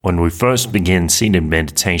When we first begin seated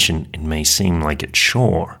meditation, it may seem like a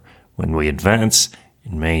chore. When we advance,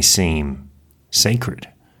 it may seem sacred.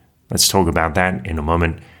 Let's talk about that in a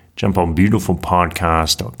moment. Jump on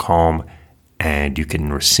beautifulpodcast.com and you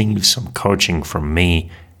can receive some coaching from me,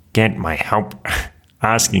 get my help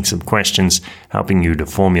asking some questions, helping you to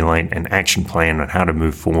formulate an action plan on how to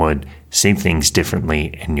move forward, see things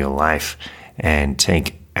differently in your life, and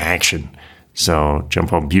take action. So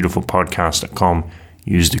jump on beautifulpodcast.com,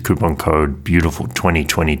 use the coupon code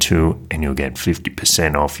BEAUTIFUL2022 and you'll get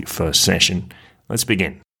 50% off your first session. Let's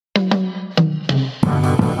begin.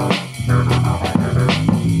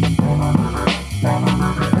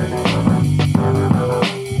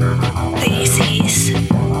 This is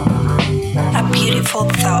a beautiful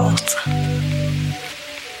thought.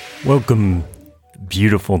 Welcome,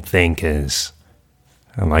 beautiful thinkers.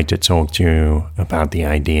 I'd like to talk to you about the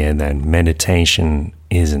idea that meditation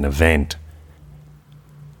is an event.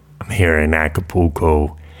 I'm here in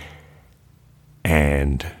Acapulco,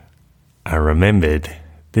 and I remembered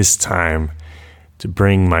this time to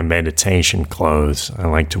bring my meditation clothes. I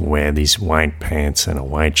like to wear these white pants and a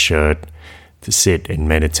white shirt to sit in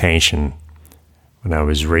meditation. When I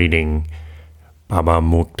was reading Baba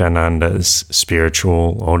Muktananda's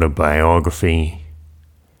spiritual autobiography,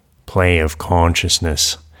 Play of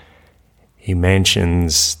Consciousness, he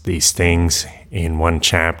mentions these things in one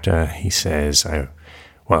chapter. He says,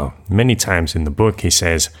 many times in the book, he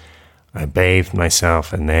says, I bathed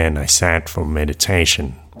myself and then I sat for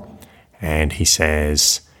meditation. And he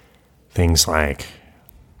says things like,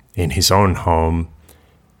 in his own home,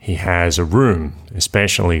 he has a room,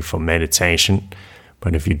 especially for meditation.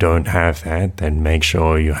 But if you don't have that, then make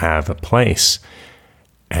sure you have a place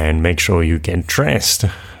and make sure you get dressed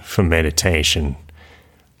for meditation.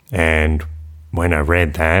 And when I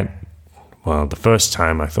read that, the first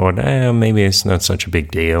time I thought, maybe it's not such a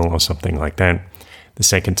big deal or something like that. The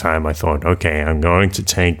second time I thought, okay, I'm going to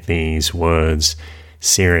take these words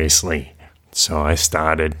seriously. So I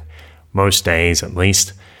started, most days at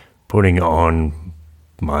least, putting on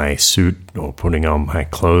my suit or putting on my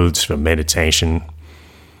clothes for meditation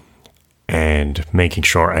and making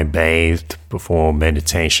sure I bathed before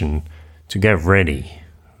meditation to get ready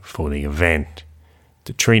for the event,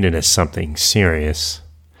 to treat it as something serious.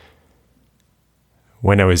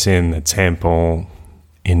 When I was in the temple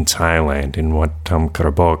in Thailand, in Wat Tam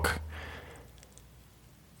Krabok,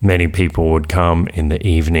 many people would come in the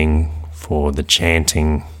evening for the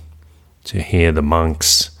chanting, to hear the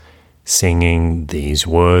monks singing these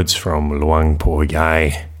words from Luang Por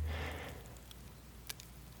Yai,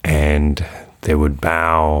 and they would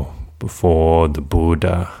bow before the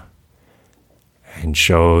Buddha and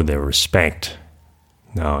show their respect.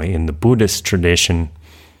 Now, in the Buddhist tradition,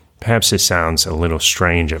 perhaps it sounds a little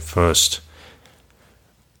strange at first.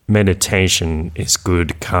 Meditation is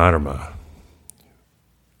good karma.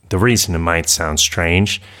 The reason it might sound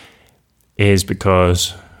strange is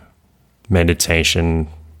because meditation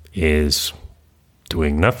is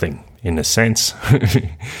doing nothing, in a sense.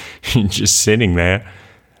 You're just sitting there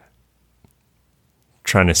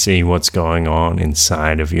trying to see what's going on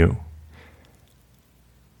inside of you.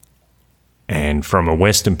 And from a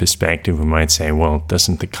Western perspective, we might say,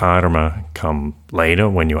 doesn't the karma come later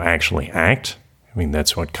when you actually act? I mean,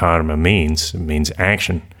 that's what karma means. It means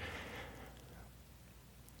action.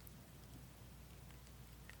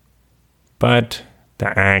 But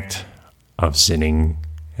the act of sitting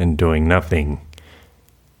and doing nothing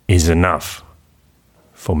is enough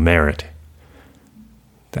for merit.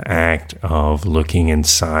 The act of looking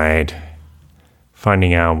inside,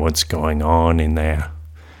 finding out what's going on in there,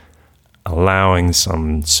 allowing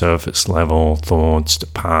some surface level thoughts to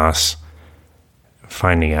pass,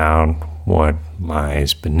 finding out what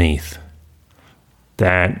lies beneath.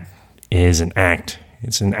 That is an act.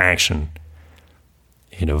 It's an action.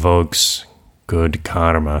 It evokes good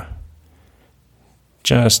karma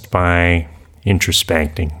just by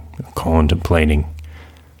introspecting, contemplating,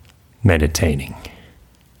 meditating.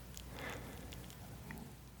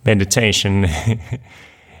 Meditation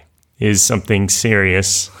is something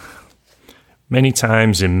serious. Many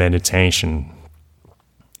times in meditation,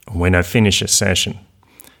 when I finish a session,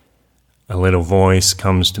 a little voice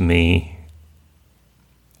comes to me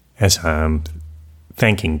as I'm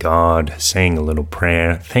thanking God, saying a little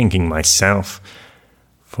prayer, thanking myself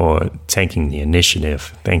for taking the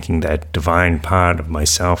initiative, thanking that divine part of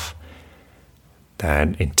myself,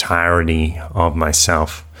 that entirety of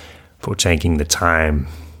myself for taking the time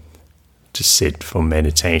to sit for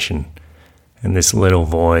meditation. And this little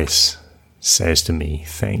voice says to me,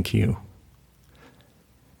 thank you.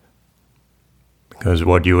 Because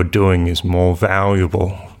what you are doing is more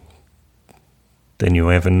valuable than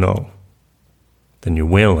you ever know, than you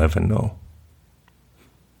will ever know.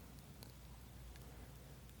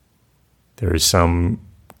 There is some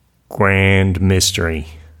grand mystery,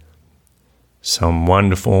 some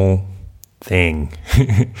wonderful thing,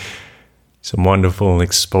 some wonderful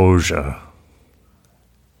exposure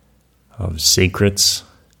of secrets,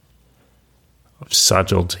 of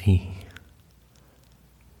subtlety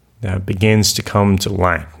that begins to come to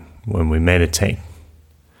light when we meditate.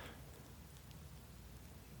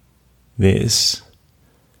 This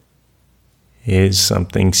is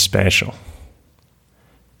something special.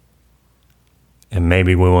 And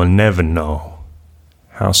maybe we will never know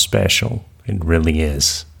how special it really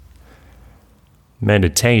is.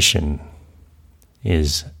 Meditation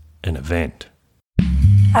is an event.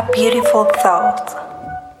 A beautiful thought.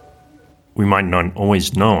 We might not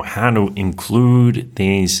always know how to include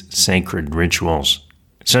these sacred rituals,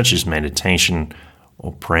 such as meditation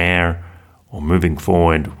or prayer, or moving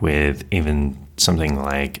forward with even something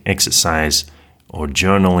like exercise or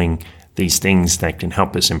journaling, these things that can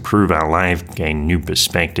help us improve our life, gain new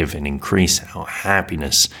perspective, and increase our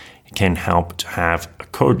happiness. It can help to have a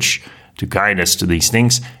coach to guide us to these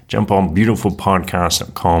things. Jump on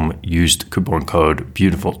beautifulpodcast.com, use the coupon code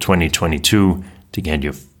BEAUTIFUL2022 to get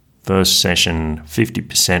your first session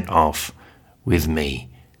 50% off with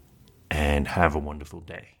me, and have a wonderful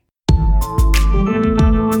day.